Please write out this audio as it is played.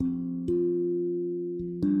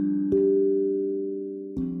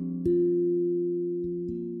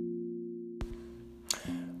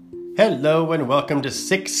Hello and welcome to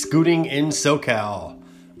Six Scooting in SoCal.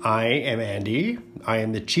 I am Andy. I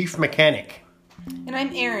am the chief mechanic. And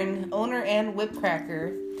I'm Erin, owner and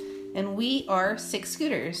whipcracker. And we are Six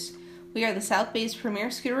Scooters. We are the South Bay's premier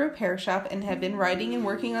scooter repair shop and have been riding and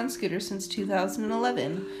working on scooters since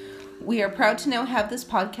 2011. We are proud to now have this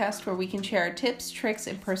podcast where we can share our tips, tricks,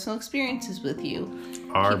 and personal experiences with you.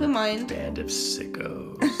 Our Keep in mind, band of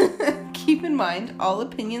sickos. Keep in mind, all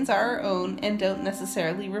opinions are our own and don't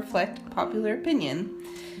necessarily reflect popular opinion.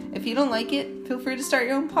 If you don't like it, feel free to start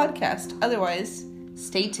your own podcast. Otherwise,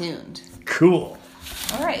 stay tuned. Cool.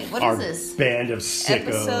 All right, what Our is this? Band of sickos.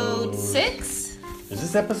 Episode 6? Is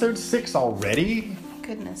this episode 6 already?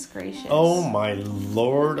 Goodness gracious. Oh my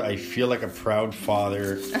lord, I feel like a proud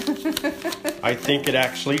father. I think it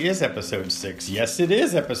actually is episode 6. Yes, it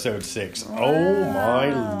is episode 6. Wow. Oh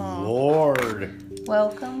my lord.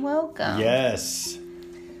 Welcome. Yes.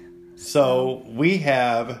 So we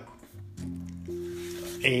have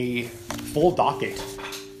a full docket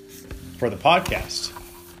for the podcast.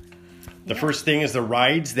 The first thing is the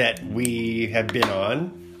rides that we have been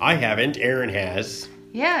on. I haven't. Erin has.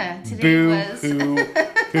 Yeah, today Boo, was...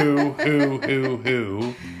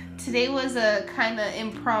 hoo. Today was a kind of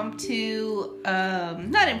impromptu,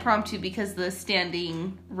 not impromptu because the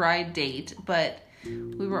standing ride date, but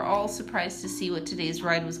we were all surprised to see what today's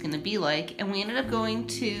ride was going to be like, and we ended up going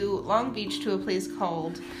to Long Beach to a place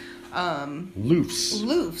called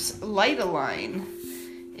Loof's Light-A-Line.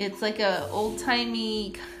 It's like a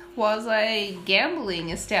old-timey quasi-gambling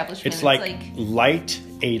establishment. It's like Light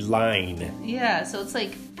a Line. Yeah, so it's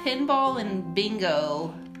like pinball and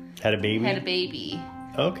bingo Had a baby.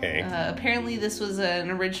 Okay. Apparently this was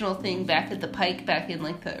an original thing back at the Pike back in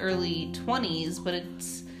like the early 20s, but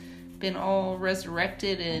it's been all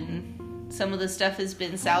resurrected and some of the stuff has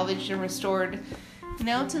been salvaged and restored.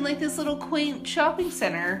 Now it's in like this little quaint shopping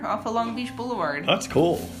center off of Long Beach Boulevard. That's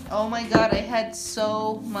cool. Oh my god, I had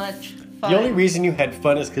so much fun. The only reason you had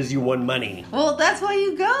fun is because you won money. Well, that's why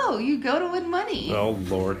you go. You go to win money. Oh,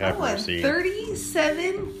 Lord have I won mercy.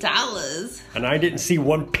 $37. And I didn't see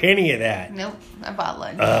one penny of that. Nope, I bought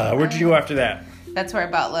lunch. Where'd you go after that? That's where I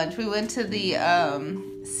bought lunch. We went to the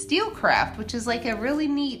Steelcraft, which is like a really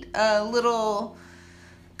neat little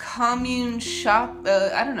commune shop,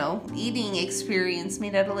 eating experience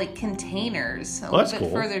made out of like containers. A little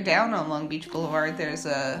bit further down on Long Beach Boulevard, there's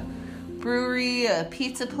a brewery, a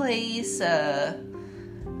pizza place, a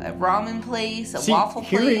ramen place, a waffle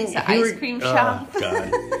place, an ice cream shop. Oh,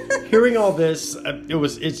 God. Hearing all this,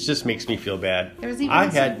 it just makes me feel bad. There was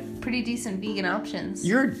even some pretty decent vegan options.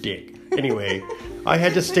 You're a dick. Anyway, I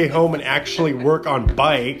had to stay home and actually work on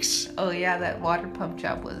bikes. Oh yeah, that water pump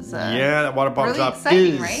job was that water pump really job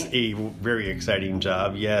exciting, is right? a very exciting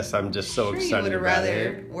job. Yes, I'm just so excited you would have about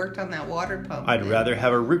rather it. worked on that water pump. I'd rather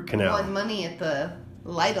have a root canal. Won money at the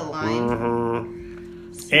Light-A-Line.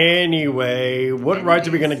 Mm-hmm. Anyway, what rides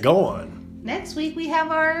are we going to go on? Next week we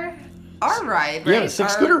have our ride, right? Yeah, the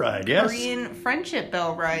six-scooter ride, yes. Korean Friendship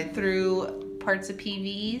Bell ride through parts of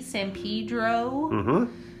PV, San Pedro. Mm-hmm.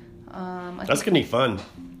 That's going to be fun.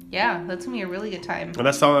 Yeah, that's going to be a really good time. And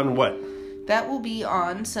that's on what? That will be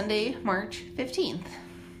on Sunday, March 15th.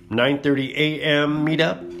 9:30 a.m.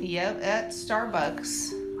 meetup? Yep, at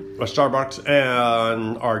Starbucks. A Starbucks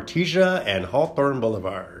on Artesia and Hawthorne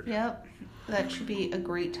Boulevard. Yep, that should be a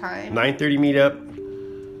great time. 9:30 meetup.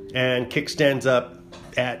 And kickstands up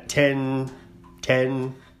at 10.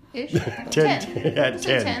 Ish. 10. At 10.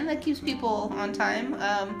 10. That keeps people on time.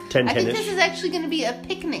 10, I think 10-ish. this is actually going to be a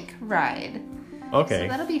picnic ride. Okay. So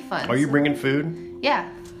that'll be fun. Are you bringing food? Yeah.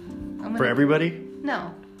 For everybody?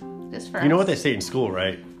 No. Just for us. You know what they say in school,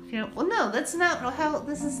 right? Well, no, that's not how.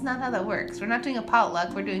 This is not how that works. We're not doing a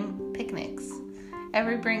potluck. We're doing picnics.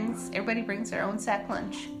 Everybody brings their own sack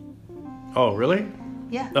lunch. Oh, really?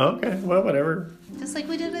 Yeah. Oh, okay. Well, whatever. Just like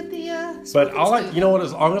we did at the. But you know what?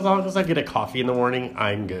 As long as I get a coffee in the morning,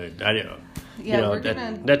 I'm good. I don't. Yeah,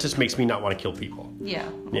 that just makes me not want to kill people. Yeah,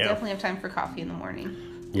 we'll definitely have time for coffee in the morning.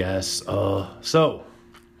 Yes. So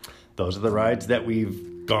those are the rides that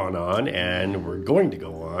we've gone on and we're going to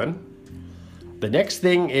go on. The next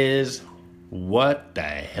thing is, what the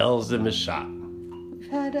hell's in the shop? We've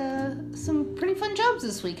had some pretty fun jobs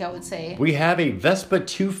this week, I would say. We have a Vespa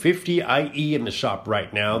 250 IE in the shop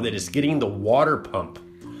right now that is getting the water pump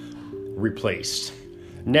replaced.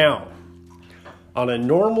 Now, on a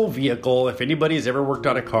normal vehicle, if anybody's ever worked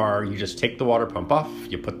on a car, you just take the water pump off,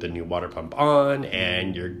 you put the new water pump on,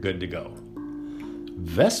 and you're good to go.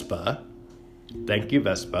 Vespa, thank you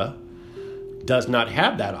Vespa, does not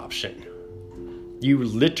have that option. You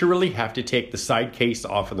literally have to take the side case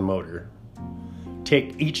off of the motor,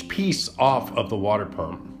 take each piece off of the water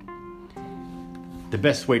pump, the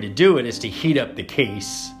best way to do it is to heat up the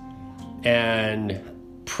case and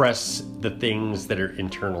press the things that are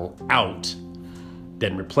internal out,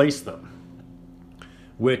 then replace them,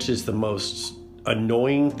 which is the most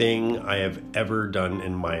annoying thing I have ever done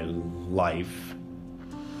in my life.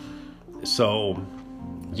 So,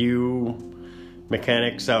 you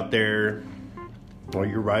mechanics out there, or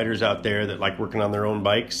you riders out there that like working on their own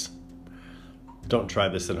bikes, don't try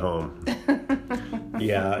this at home.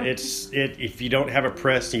 Yeah, if you don't have a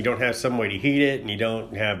press, and you don't have some way to heat it, and you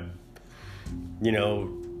don't have,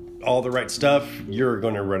 all the right stuff, you're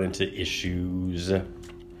going to run into issues.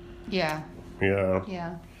 Yeah. Yeah.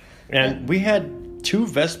 Yeah. And we had 2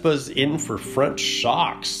 Vespas in for front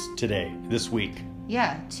shocks this week.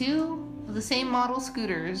 Yeah, 2 of the same model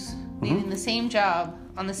scooters needing the same job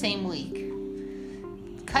on the same week.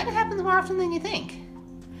 Kind of happens more often than you think.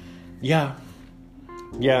 Yeah.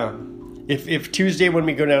 Yeah. If Tuesday when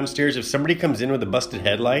we go downstairs, if somebody comes in with a busted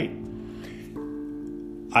headlight,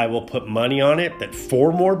 I will put money on it that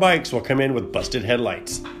 4 more bikes will come in with busted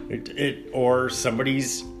headlights. Or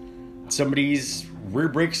somebody's rear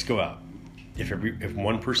brakes go out. If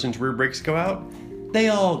one person's rear brakes go out, they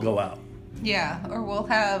all go out. Yeah, or we'll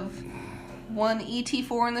have one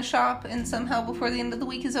ET4 in the shop, and somehow before the end of the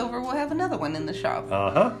week is over, we'll have another one in the shop.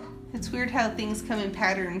 Uh-huh. It's weird how things come in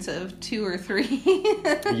patterns of 2 or 3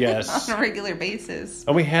 Yes. on a regular basis.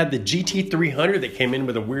 And we had the GT300 that came in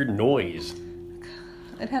with a weird noise.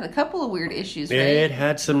 It had a couple of weird issues, right? It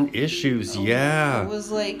had some issues, yeah. It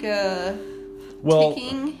was like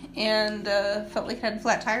ticking and felt like it had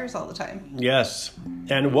flat tires all the time. Yes.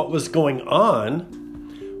 And what was going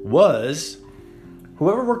on was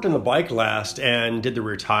whoever worked on the bike last and did the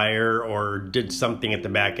rear tire or did something at the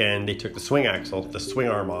back end, they took the swing axle, the swing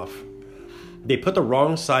arm off. They put the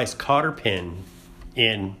wrong size cotter pin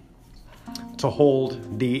in to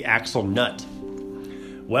hold the axle nut.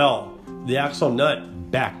 Well, the axle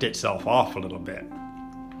nut backed itself off a little bit.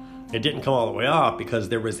 It didn't come all the way off because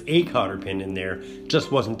there was a cotter pin in there,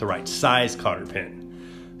 just wasn't the right size cotter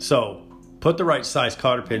pin. So put the right size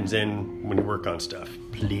cotter pins in when you work on stuff,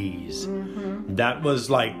 please. Mm-hmm. That was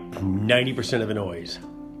like 90% of the noise.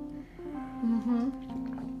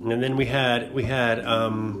 Mm-hmm. And then we had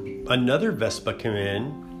another Vespa come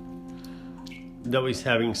in that was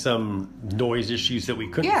having some noise issues that we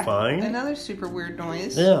couldn't find. Another super weird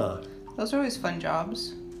noise. Yeah. Those are always fun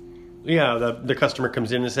jobs. Yeah, the customer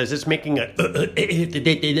comes in and says it's making a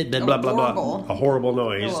blah, blah, blah. A horrible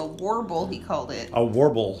noise. No, a warble, he called it. A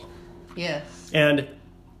warble. Yes. And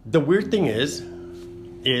the weird thing is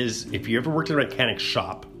if you ever worked in a mechanic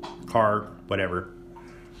shop, car, whatever,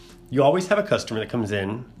 you always have a customer that comes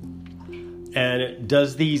in and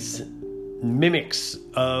does these mimics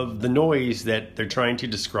of the noise that they're trying to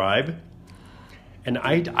describe. And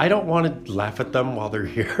I don't want to laugh at them while they're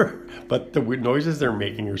here, but the noises they're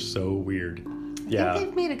making are so weird. Yeah. I think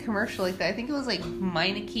they've made a commercial like that. I think it was like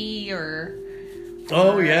Meineke or...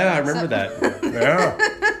 Oh, yeah, I remember that. Yeah.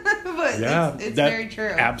 But yeah, it's very true.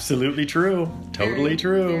 Absolutely true. Totally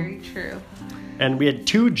true. Very true. And we had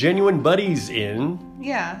 2 genuine buddies in.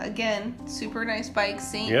 Yeah, again, super nice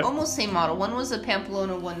bikes. Almost same model. One was a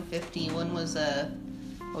Pamplona 150. One was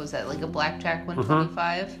what was that, like a Blackjack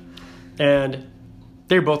 125? Mm-hmm. And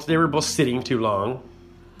they were both sitting too long.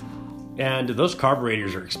 And those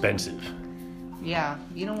carburetors are expensive. Yeah,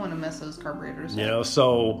 you don't want to mess those carburetors up.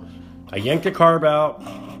 So I yanked the carb out,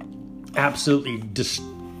 absolutely just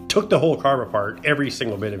took the whole carb apart, every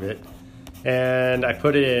single bit of it, and I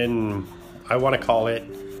put it in, I want to call it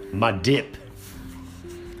my dip.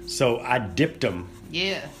 So I dipped them.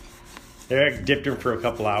 Yeah. I dipped them for a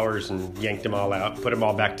couple hours and yanked them all out, put them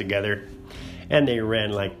all back together, and they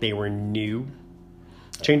ran like they were new.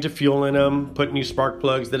 Changed the fuel in them, put new spark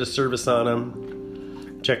plugs, did a service on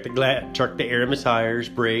them, checked the air in the tires,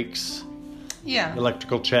 brakes,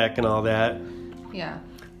 electrical check and all that. Yeah.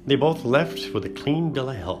 They both left with a clean bill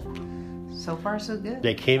of health. So far, so good.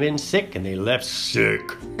 They came in sick and they left sick.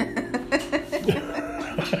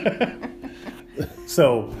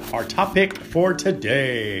 So, our topic for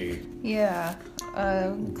today. Yeah.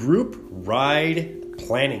 Group ride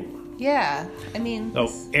planning. Yeah, I mean... So,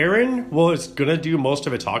 Erin is going to do most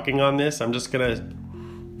of the talking on this. I'm just going to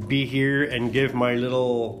be here and give my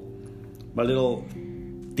little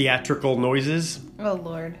theatrical noises. Oh,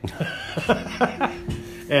 Lord.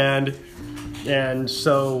 And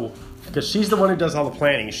so, because she's the one who does all the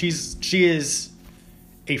planning. She is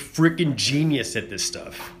a freaking genius at this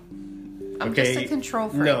stuff. I'm just a control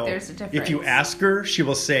freak. No. There's a difference. If you ask her, she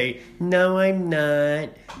will say, "No, I'm not."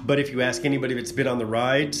 But if you ask anybody that's been on the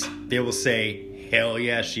rides, they will say, "Hell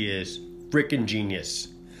yeah, she is. Freaking genius."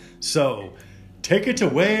 So, Take it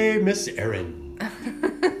away, Miss Erin.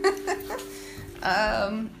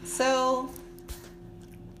 So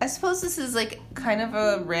I suppose this is like kind of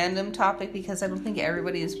a random topic because I don't think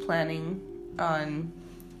everybody is planning on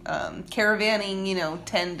caravanning,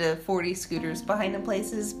 10 to 40 scooters behind in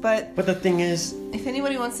places. But the thing is, if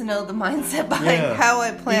anybody wants to know the mindset behind how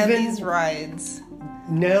I plan these rides.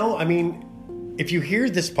 Now, I mean, if you hear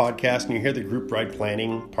this podcast and you hear the group ride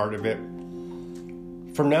planning part of it,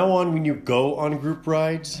 from now on when you go on group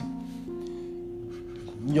rides,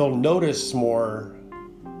 you'll notice more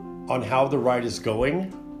on how the ride is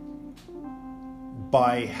going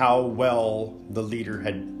by how well the leader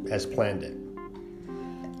has planned it.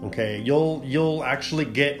 Okay, you'll actually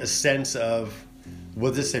get a sense of,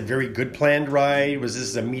 was this a very good planned ride? Was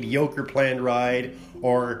this a mediocre planned ride?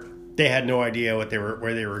 Or they had no idea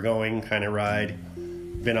where they were going kind of ride?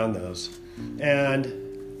 Been on those. And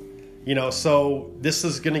so this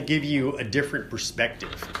is going to give you a different perspective.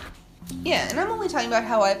 Yeah, and I'm only talking about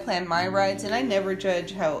how I plan my rides, and I never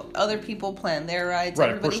judge how other people plan their rides. Right,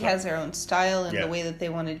 everybody has their own style and the way that they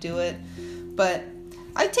want to do it. But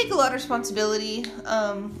I take a lot of responsibility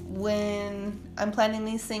when I'm planning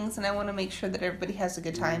these things, and I want to make sure that everybody has a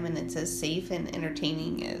good time and it's as safe and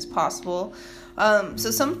entertaining as possible.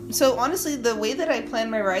 So honestly, the way that I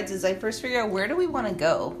plan my rides is I first figure out, where do we want to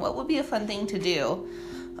go? What would be a fun thing to do?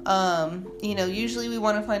 Usually we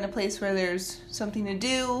want to find a place where there's something to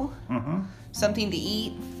do, something to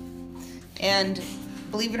eat, and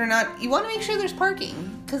believe it or not, you want to make sure there's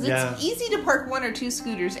parking, because it's easy to park 1 or 2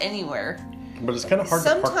 scooters anywhere. But it's kind of hard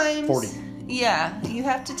to park 40. Yeah, you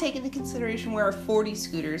have to take into consideration where 40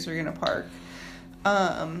 scooters are going to park.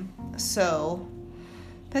 So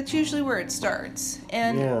that's usually where it starts.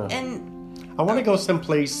 And I want to go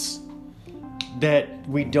someplace that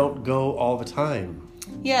we don't go all the time.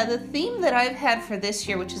 Yeah, the theme that I've had for this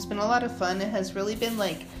year, which has been a lot of fun, it has really been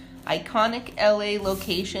like iconic LA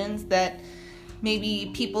locations that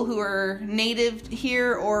maybe people who are native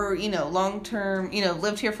here or, long-term,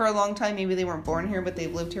 lived here for a long time, maybe they weren't born here, but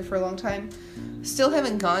they've lived here for a long time, still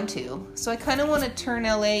haven't gone to. So I kind of want to turn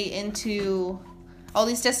LA into, all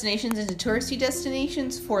these destinations into touristy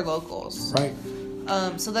destinations for locals. Right.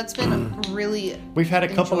 So that's been really We've had a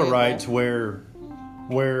couple enjoyable. of rides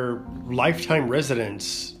where lifetime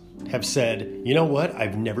residents have said, you know what,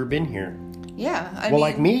 I've never been here. Yeah. I mean,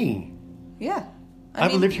 like me. Yeah.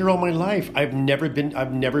 I've lived here all my life. I've never been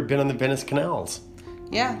on the Venice canals.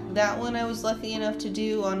 Yeah, that one I was lucky enough to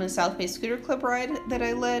do on a South Bay Scooter Club ride that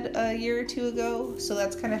I led a year or 2 ago. So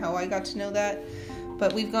that's kind of how I got to know that.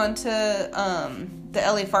 But we've gone to the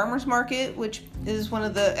LA Farmers Market, which is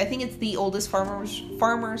I think it's the oldest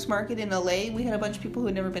farmers market in LA. We had a bunch of people who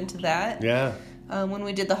had never been to that. Yeah. When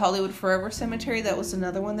we did the Hollywood Forever Cemetery, that was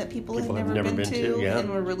another one that people had never been to and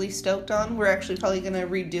were really stoked on. We're actually probably going to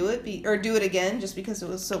redo it or do it again just because it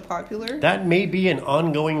was so popular. That may be an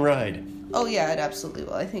ongoing ride. Oh, yeah, it absolutely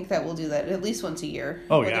will. I think that we'll do that at least once a year.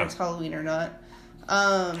 Oh, whether it's Halloween or not.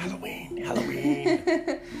 Halloween. Do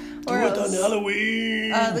it on Halloween.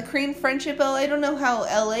 The Korean Friendship LA. I don't know how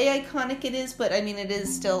LA iconic it is, but I mean, it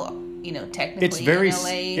is still, technically it's very in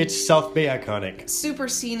LA. It's South Bay iconic. Super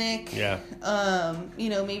scenic. Yeah.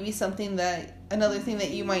 Maybe another thing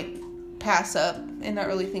that you might pass up and not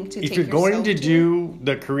really think to take If you're going to do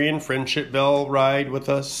the Korean Friendship Bell ride with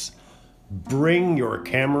us, bring your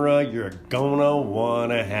camera. You're gonna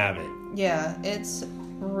wanna have it. Yeah, it's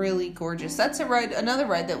really gorgeous. That's another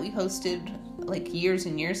ride that we hosted like years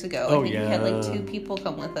and years ago. I think we had like 2 people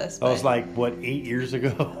come with us. That was like, 8 years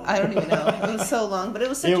ago? I don't even know. It was so long, but it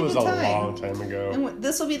was such a good time. It was a long time ago. And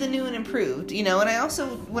this will be the new and improved, And I also,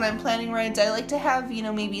 when I'm planning rides, I like to have,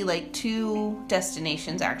 maybe like 2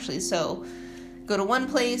 destinations actually. So go to one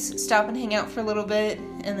place, stop and hang out for a little bit,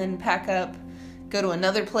 and then pack up, go to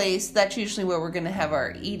another place. That's usually where we're going to have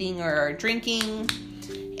our eating or our drinking.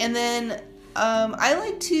 And then I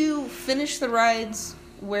like to finish the rides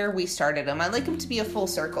where we started them. I like them to be a full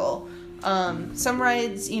circle. Some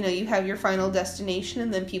rides, you have your final destination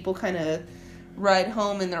and then people kind of ride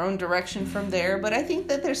home in their own direction from there. But I think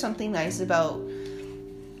that there's something nice about,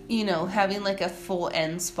 having like a full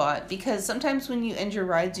end spot, because sometimes when you end your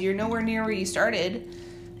rides, you're nowhere near where you started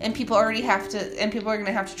and people are going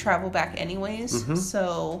to have to travel back anyways. Mm-hmm.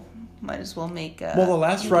 So might as well make the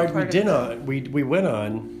last ride we went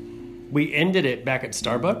on, we ended it back at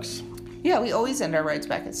Starbucks. Yeah, we always end our rides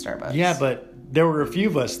back at Starbucks. Yeah, but there were a few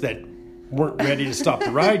of us that weren't ready to stop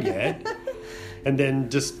the ride yet. And then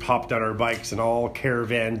just popped on our bikes and all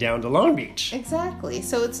caravan down to Long Beach. Exactly.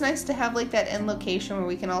 So it's nice to have like that end location where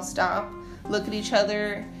we can all stop, look at each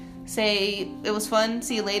other, say, it was fun,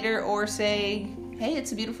 see you later, or say, hey,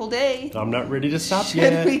 it's a beautiful day. I'm not ready to stop Should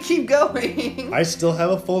yet. we keep going? I still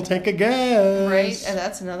have a full tank of gas. Right, and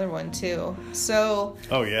that's another one too. So,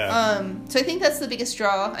 oh yeah. So I think that's the biggest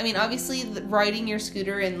draw. I mean, obviously, riding your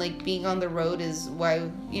scooter and like being on the road is why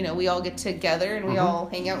we all get together and we all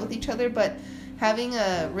hang out with each other. But having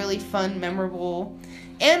a really fun, memorable,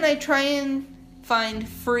 and I try and find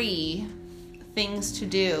free things to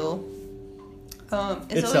do.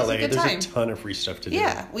 It's always LA. a good There's time. a ton of free stuff to do.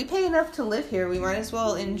 Yeah, we pay enough to live here. We might as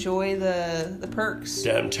well enjoy the perks.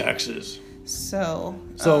 Damn taxes. So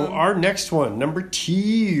our next one, number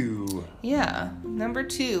 2. Yeah, number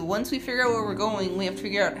 2. Once we figure out where we're going, we have to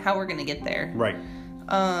figure out how we're going to get there. Right.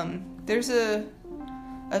 There's a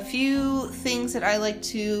few things that I like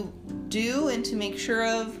to do and to make sure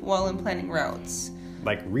of while I'm planning routes.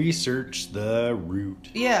 Like research the route.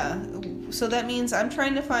 Yeah, so that means I'm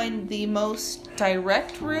trying to find the most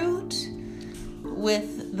direct route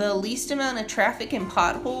with the least amount of traffic and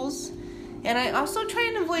potholes. And I also try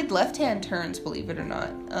and avoid left-hand turns, believe it or not.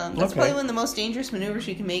 That's probably one of the most dangerous maneuvers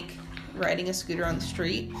you can make riding a scooter on the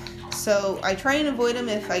street. So I try and avoid them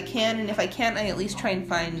if I can, and if I can't, I at least try and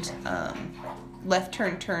find left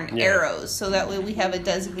turn arrows. So that way we have a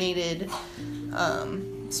designated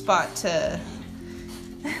spot to...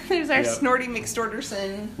 There's our snorting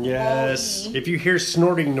McStorterson. Yes. Wally. If you hear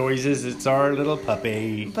snorting noises, it's our little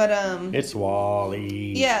puppy. But it's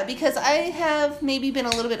Wally. Yeah, because I have maybe been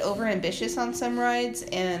a little bit overambitious on some rides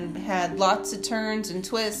and had lots of turns and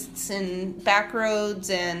twists and back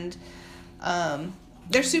roads, and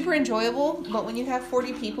they're super enjoyable. But when you have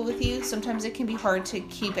 40 people with you, sometimes it can be hard to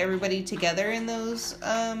keep everybody together in those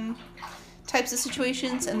types of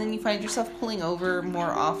situations, and then you find yourself pulling over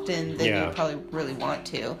more often than you probably really want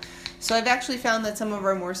to. So I've actually found that some of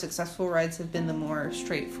our more successful rides have been the more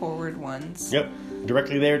straightforward ones. Yep.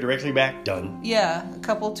 Directly there, directly back, done. Yeah, a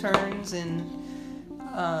couple turns and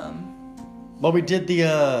well, we did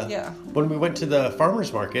the when we went to the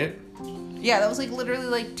farmer's market. Yeah, that was like literally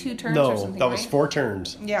like 2 turns or something. No, that was 4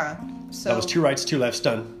 turns. Yeah. So that was 2 rights, 2 lefts,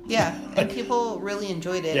 done. Yeah, and people really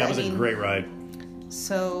enjoyed it. Yeah, it was a great ride.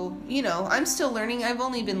 So, I'm still learning. I've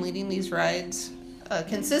only been leading these rides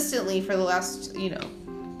consistently for the last,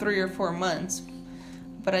 3 or 4 months.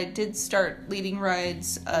 But I did start leading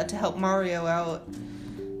rides to help Mario out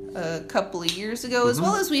a couple of years ago, as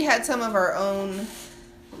well as we had some of our own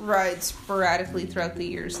rides sporadically throughout the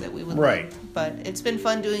years that we would lead. But it's been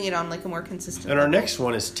fun doing it on like a more consistent And our level. next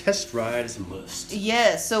one is test ride is a must.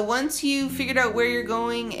 Yes, so once you figured out where you're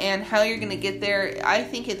going and how you're going to get there, I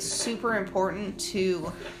think it's super important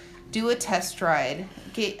to do a test ride.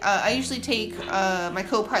 I usually take my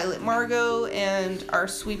co-pilot Margot and our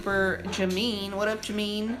sweeper Jameen. What up,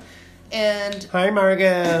 Jameen? And hi,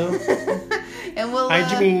 Margot. and we'll hi,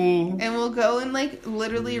 Jameen. And we'll go and like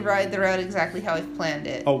literally ride the route exactly how I've planned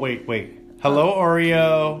it. Oh wait. Hello,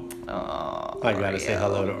 Oreo. Oh, I gotta say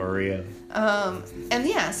hello to Oreo. And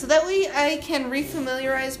yeah, so that way I can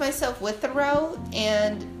refamiliarize myself with the route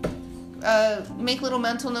and make little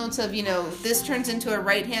mental notes of, this turns into a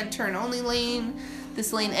right-hand turn only lane,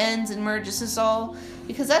 this lane ends and merges us all.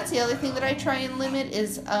 Because that's the other thing that I try and limit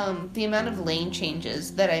is the amount of lane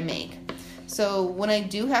changes that I make. So when I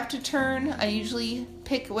do have to turn, I usually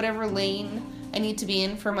pick whatever lane I need to be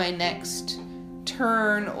in for my next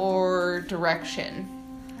turn or direction.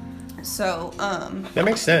 So, that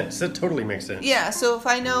makes sense. That totally makes sense. Yeah, so if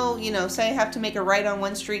I know, say I have to make a right on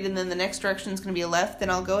one street and then the next direction is going to be a left, then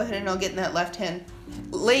I'll go ahead and I'll get in that left-hand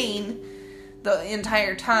lane the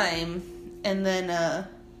entire time. And then,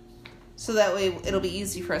 so that way it'll be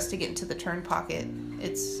easy for us to get into the turn pocket.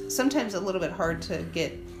 It's sometimes a little bit hard to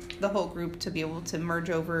get the whole group to be able to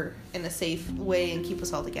merge over in a safe way and keep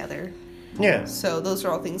us all together. Yeah. So those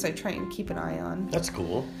are all things I try and keep an eye on. That's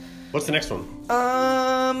cool. What's the next one?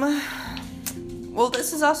 Well,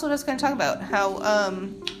 this is also what I was going to talk about. How,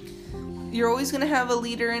 you're always going to have a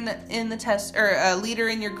leader in the test, or a leader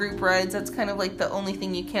in your group rides. That's kind of like the only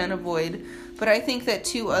thing you can avoid. But I think that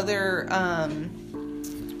 2 other,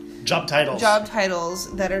 job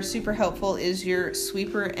titles that are super helpful is your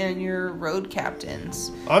sweeper and your road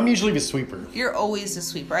captains. I'm usually the sweeper. You're always the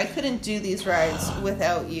sweeper. I couldn't do these rides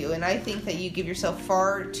without you, and I think that you give yourself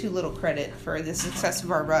far too little credit for the success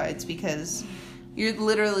of our rides because you're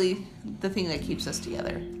literally the thing that keeps us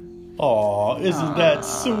together. Aw, isn't that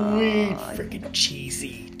sweet? Freaking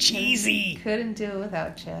cheesy. Couldn't do it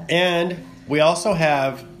without you. And we also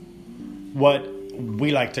have what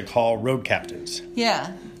we like to call road captains.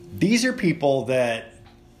 Yeah. These are people that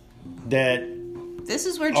this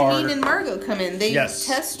is where Janine and Margot come in. They've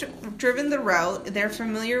test-driven the route. They're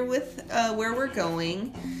familiar with where we're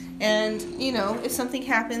going. And, if something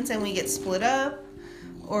happens and we get split up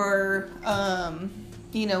or,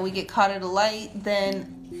 we get caught at a light,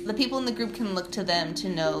 then the people in the group can look to them to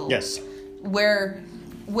know Yes. where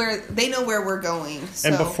they know where we're going. So.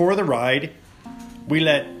 And before the ride, we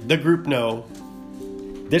let the group know,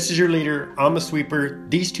 this is your leader, I'm a sweeper,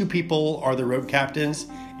 these two people are the road captains.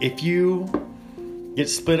 If you get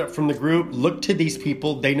split up from the group, look to these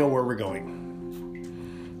people, they know where we're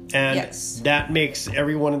going. And that makes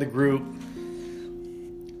everyone in the group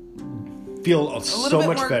feel so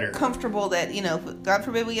much better. Comfortable that, God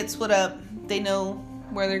forbid we get split up, they know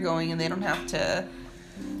where they're going and they don't have to,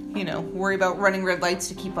 worry about running red lights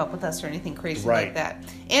to keep up with us or anything crazy like that.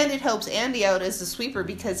 And it helps Andy out as the sweeper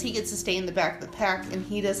because he gets to stay in the back of the pack and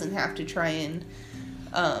he doesn't have to try and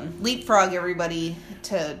leapfrog everybody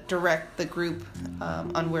to direct the group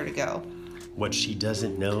on where to go. What she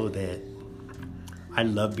doesn't know that I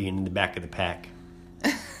love being in the back of the pack.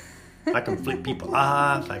 I can flip people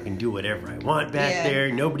off. I can do whatever I want back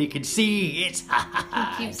there. Nobody can see. It's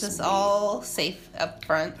He keeps us all safe up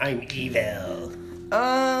front. I'm evil.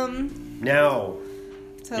 Now,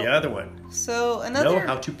 the other one. So another. Know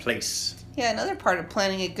how to place. Yeah, another part of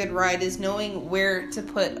planning a good ride is knowing where to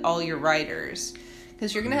put all your riders.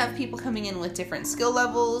 Because you're going to have people coming in with different skill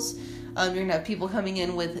levels. You're going to have people coming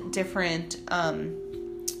in with different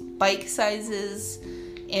bike sizes.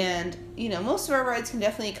 And, most of our rides can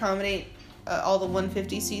definitely accommodate all the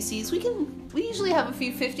 150cc's. We usually have a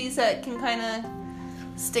few 50s that can kind of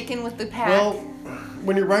stick in with the pack. Well,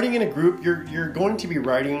 when you're riding in a group, you're going to be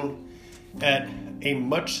riding at a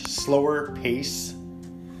much slower pace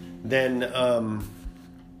than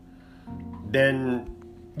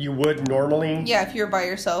you would normally. Yeah, if you're by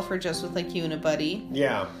yourself or just with you and a buddy.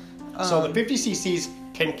 Yeah. So the 50cc's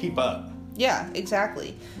can keep up. Yeah,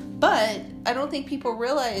 exactly. But I don't think people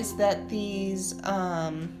realize that these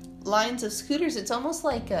lines of scooters, it's almost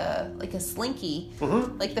like a slinky.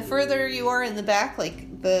 Mm-hmm. Like the further you are in the back,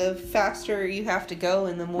 the faster you have to go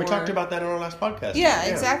and the more... We talked about that on our last podcast. Yeah,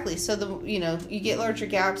 exactly. So you get larger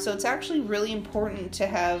gaps. So it's actually really important to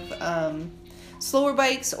have slower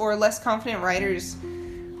bikes or less confident riders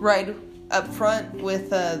ride up front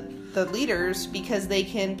with the leaders because they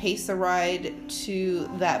can pace the ride to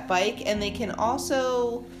that bike, and they can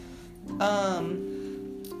also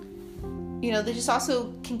they just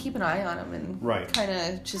also can keep an eye on them and kind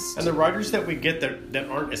of just... And the riders that we get that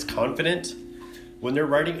aren't as confident, when they're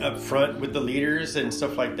riding up front with the leaders and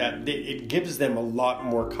stuff like that, it gives them a lot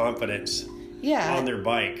more confidence on their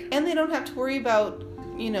bike. And they don't have to worry about,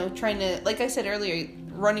 trying to, like I said earlier,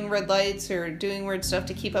 running red lights or doing weird stuff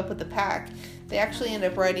to keep up with the pack. They actually end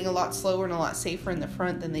up riding a lot slower and a lot safer in the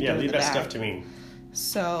front than they do in the back. Yeah, leave that stuff to me.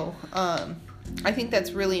 So, I think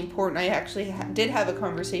that's really important. I actually did have a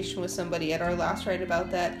conversation with somebody at our last ride about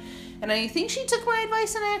that. And I think she took my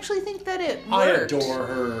advice, and I actually think that it worked. I adore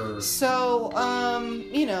her. So,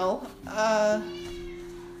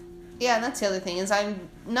 yeah, and that's the other thing, is I'm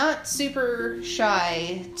not super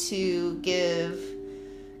shy to give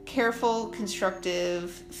careful,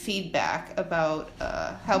 constructive feedback about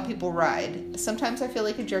how people ride. Sometimes I feel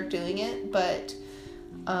like a jerk doing it, but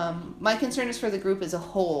my concern is for the group as a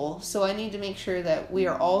whole. So I need to make sure that we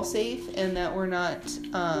are all safe and that we're not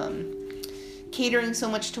catering so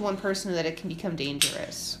much to one person that it can become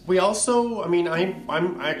dangerous. We also,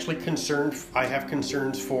 I'm actually concerned. I have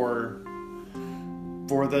concerns for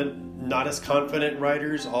the not as confident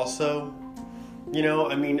riders also.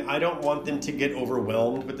 I don't want them to get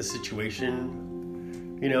overwhelmed with the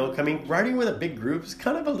situation. Riding with a big group is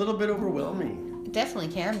kind of a little bit overwhelming. It definitely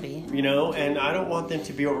can be. And I don't want them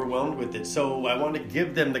to be overwhelmed with it. So I want to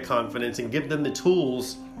give them the confidence and give them the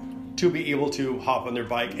tools to be able to hop on their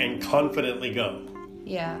bike and confidently go.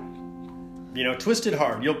 Yeah. Twist it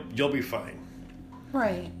hard. You'll be fine.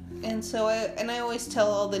 Right. And so I always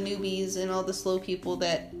tell all the newbies and all the slow people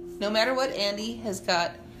that no matter what, Andy has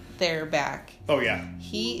got their back. Oh, yeah.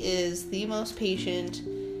 He is the most patient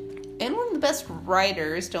and one of the best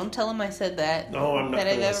riders. Don't tell him I said that. No, I'm not that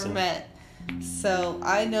I've listen. ever met. So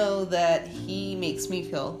I know that he makes me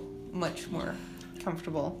feel much more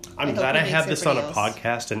comfortable. I'm glad I have this on a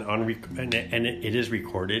podcast and it is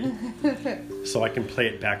recorded, so I can play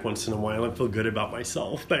it back once in a while and feel good about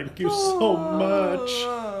myself. Thank you so much.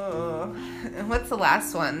 And what's the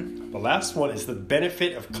last one? The last one is the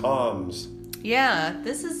benefit of comms. Yeah,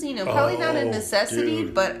 this is, probably not a necessity,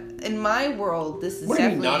 but in my world, this is what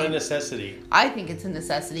definitely... What do you mean, not a necessity? I think it's a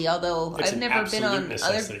necessity, although it's I've never been on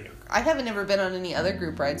necessity. I haven't ever been on any other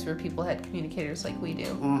group rides where people had communicators like we do.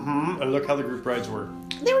 Mm-hmm. And look how the group rides were.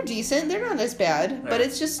 They were decent. They're not as bad, but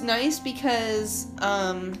it's just nice because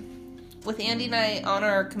with Andy and I on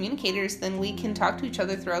our communicators, then we can talk to each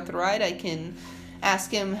other throughout the ride. I can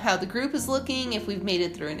ask him how the group is looking, if we've made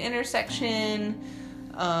it through an intersection.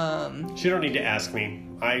 She don't need to ask me.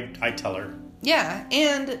 I tell her. Yeah,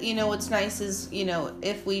 and, what's nice is,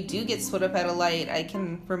 if we do get split up at a light, I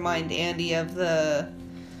can remind Andy of the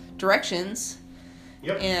directions.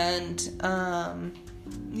 Yep. And,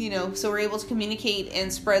 so we're able to communicate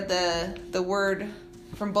and spread the word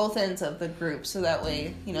from both ends of the group. So that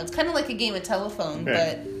way, it's kind of like a game of telephone,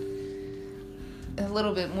 but a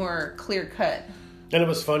little bit more clear cut. And it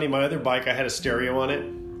was funny. My other bike, I had a stereo on it.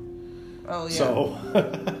 Oh, yeah. So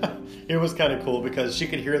it was kind of cool because she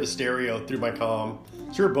could hear the stereo through my comm.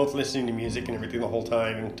 So we were both listening to music and everything the whole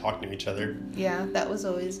time and talking to each other. Yeah, that was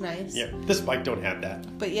always nice. Yeah, this bike don't have that.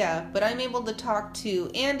 But I'm able to talk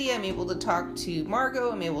to Andy, I'm able to talk to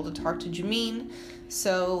Margot, I'm able to talk to Jameen.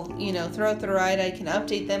 So, throughout the ride, I can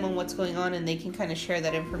update them on what's going on and they can kind of share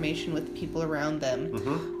that information with the people around them.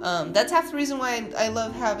 Mm-hmm. That's half the reason why I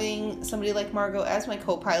love having somebody like Margot as my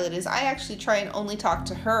co-pilot is I actually try and only talk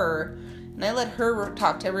to her and I let her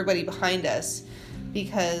talk to everybody behind us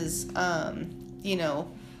because, I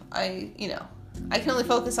can only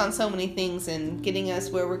focus on so many things and getting us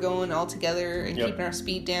where we're going all together and keeping our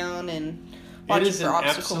speed down and watching for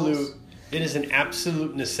obstacles. It is an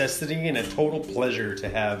absolute necessity and a total pleasure to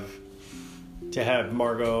have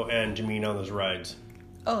Margot and Jameen on those rides.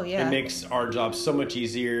 Oh yeah. It makes our job so much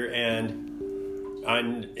easier and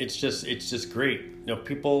it's just great.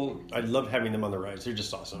 I love having them on the rides. They're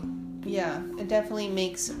just awesome. Yeah, it definitely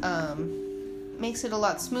makes it a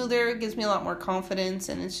lot smoother. It gives me a lot more confidence,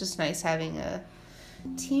 and it's just nice having a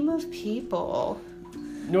team of people.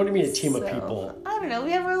 You know what I mean? A team of people. I don't know. We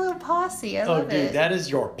have our little posse. I love it. Oh, dude, that is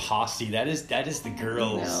your posse. That is the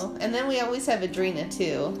girls. No. And then we always have Adrena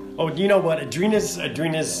too. Oh, you know what?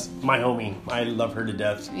 Adrena's my homie. I love her to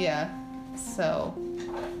death. Yeah. So.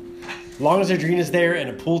 As long as Adrena's there and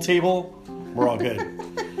a pool table, we're all good.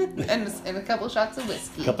 and a couple shots of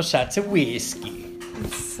whiskey.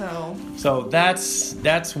 So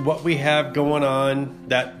that's what we have going on.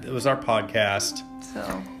 That was our podcast.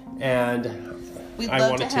 So. And we'd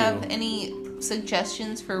love to have any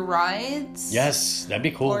suggestions for rides. Yes, that'd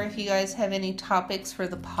be cool. Or if you guys have any topics for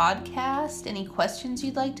the podcast, any questions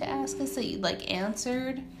you'd like to ask us that you'd like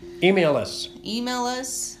answered. Email us.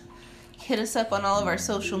 Hit us up on all of our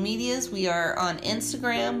social medias. We are on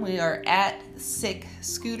Instagram. We are at Sick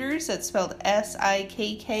Scooters. That's spelled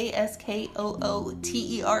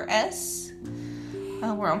SIKKSKOOTERS.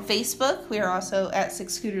 We're on Facebook. We are also at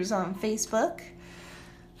Sick Scooters on Facebook.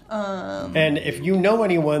 And if you know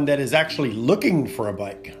anyone that is actually looking for a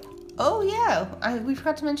bike. Oh, yeah. We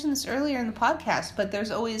forgot to mention this earlier in the podcast, but there's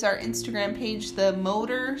always our Instagram page, the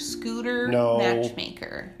Motor Scooter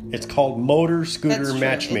Matchmaker. It's called Motor Scooter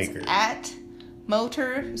Matchmaker. It's at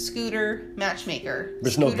Motor Scooter Matchmaker.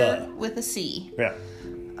 There's Scooter no the. with a C. Yeah.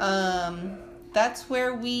 That's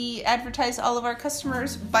where we advertise all of our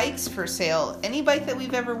customers' bikes for sale. Any bike that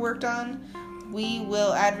we've ever worked on, we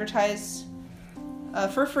will advertise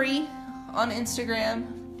for free on Instagram.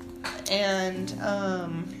 And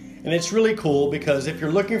it's really cool because if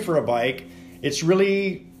you're looking for a bike, it's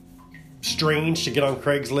really strange to get on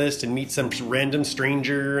Craigslist and meet some random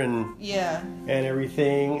stranger and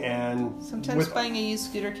everything. And sometimes buying a used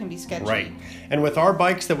scooter can be sketchy. Right. And with our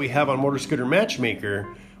bikes that we have on Motor Scooter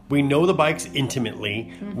Matchmaker, we know the bikes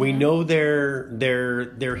intimately. Mm-hmm. We know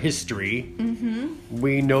their history. Mm-hmm.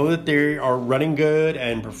 We know that they are running good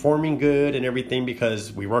and performing good and everything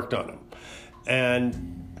because we worked on them.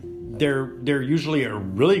 And they're usually a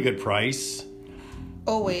really good price.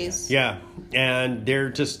 Always. Yeah. And they're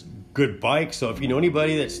just good bikes. So if you know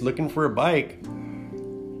anybody that's looking for a bike,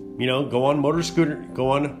 go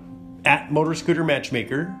on at Motor Scooter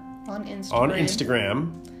Matchmaker on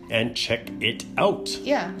Instagram and check it out.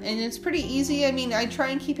 Yeah, and it's pretty easy. I mean, I try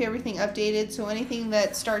and keep everything updated, so anything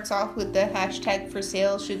that starts off with the hashtag for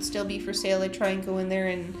sale should still be for sale. I try and go in there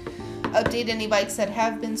and update any bikes that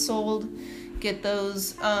have been sold, get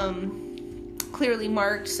those clearly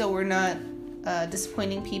marked so we're not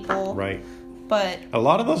disappointing people. Right. But a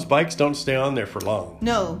lot of those bikes don't stay on there for long.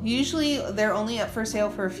 No, usually they're only up for sale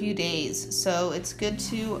for a few days, so it's good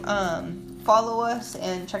to follow us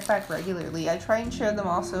and check back regularly. I try and share them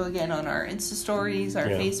also again on our Insta stories, our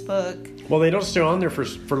Facebook. Well, they don't stay on there for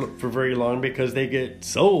very long because they get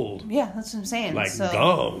sold. Yeah, that's what I'm saying.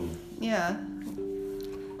 Gone. Yeah.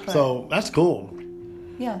 But, so that's cool.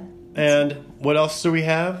 Yeah. And what else do we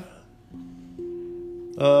have?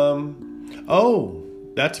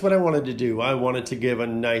 That's what I wanted to do. I wanted to give a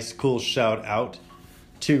nice, cool shout out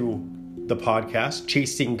to the podcast,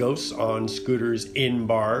 Chasing Ghosts on Scooters in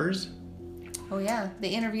Bars. Oh, yeah. They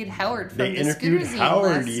interviewed Howard from the Scooter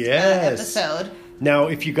Zine last episode. Now,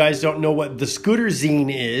 if you guys don't know what the Scooter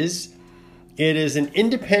Zine is, it is an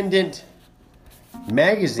independent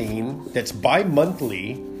magazine that's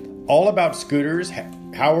bi-monthly, all about scooters.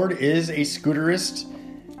 Howard is a scooterist.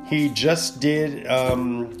 He just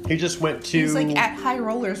went to... He's like at High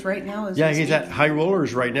Rollers right now. He's at High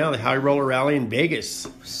Rollers right now, the High Roller Rally in Vegas.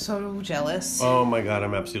 So jealous. Oh my God,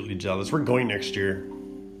 I'm absolutely jealous. We're going next year.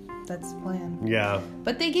 That's the plan. Yeah.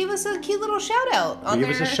 But they gave us a cute little shout out on They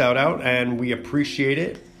gave us a shout out, and we appreciate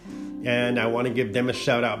it. And I want to give them a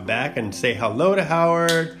shout out back and say hello to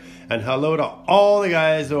Howard and hello to all the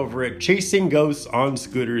guys over at Chasing Ghosts on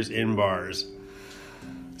Scooters in Bars.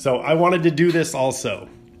 So I wanted to do this also.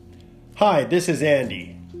 Hi, this is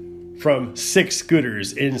Andy from Six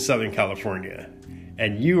Scooters in Southern California.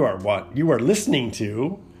 And you are listening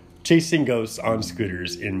to Chasing Ghosts on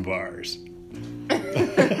Scooters in Bars.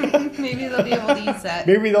 Maybe they'll be able to use that.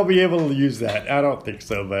 Maybe they'll be able to use that. I don't think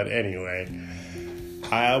so, but anyway.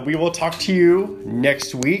 We will talk to you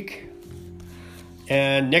next week.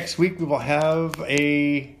 And next week we will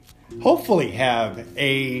hopefully have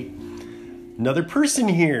another person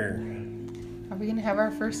here. Are we going to have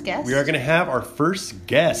our first guest? We are going to have our first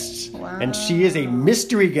guest. Wow. And she is a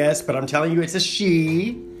mystery guest, but I'm telling you it's a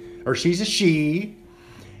she. Or she's a she.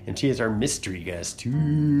 And she is our mystery guest.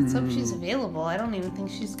 Let's hope she's available. I don't even think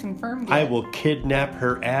she's confirmed yet. I will kidnap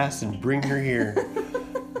her ass and bring her here.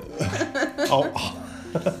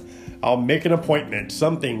 I'll make an appointment.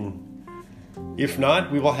 Something. If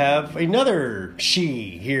not, we will have another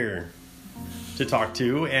she here to talk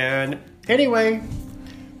to. And anyway,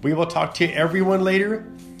 we will talk to everyone later.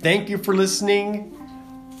 Thank you for listening.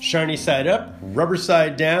 Shiny side up, rubber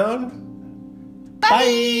side down. Bye.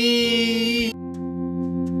 Bye.